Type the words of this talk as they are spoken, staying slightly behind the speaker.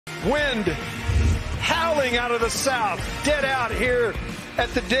Wind howling out of the south, dead out here at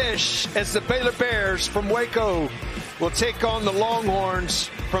the dish as the Baylor Bears from Waco will take on the Longhorns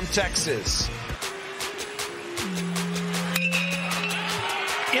from Texas.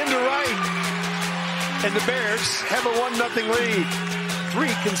 Into right, and the Bears have a 1-0 lead.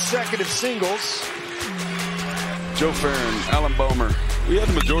 3 consecutive singles. Joe Farron, Alan Bomer. We had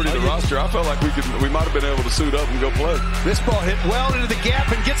the majority of the roster. I felt like we might have been able to suit up and go play. This ball hit well into the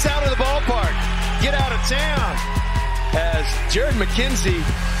gap and gets out of the ballpark. Get out of town. As Jared McKenzie,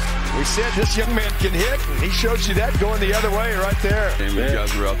 we said this young man can hit, and he shows you that going the other way right there. And you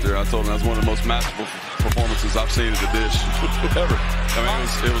guys were out there. I told him that was one of the most masterful performances I've seen at the dish ever. I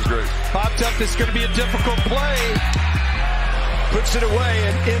mean, it was great. Popped up. This is going to be a difficult play. Puts it away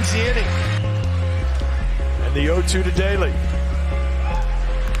and ends the inning. And the 0-2 to Daly.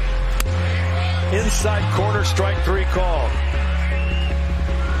 Inside corner, strike 3 called.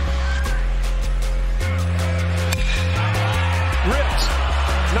 Ripped.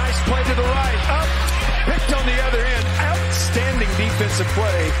 Nice play to the right. Up. Picked on the other end. Outstanding defensive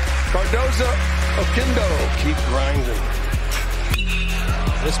play. Cardozo Oquendo. Keep grinding.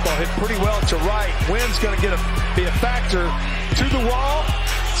 This ball hit pretty well to right. Wind's going to be a factor. To the wall.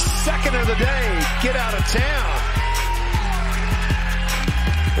 Second of the day. Get out of town.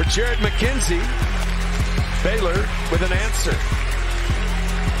 For Jared McKenzie, Baylor with an answer.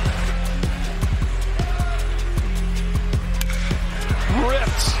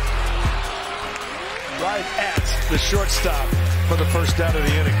 Ripped right at the shortstop for the first out of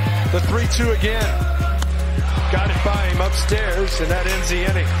the inning. The 3-2 again. Got it by him upstairs, and that ends the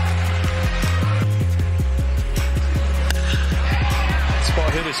inning. This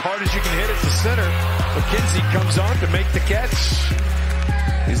ball hit as hard as you can hit it to center. McKenzie comes on to make the catch.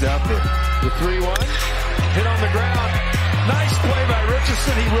 He's out there. The 3-1. Hit on the ground. Nice play by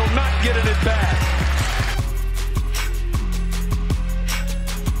Richardson. He will not get it at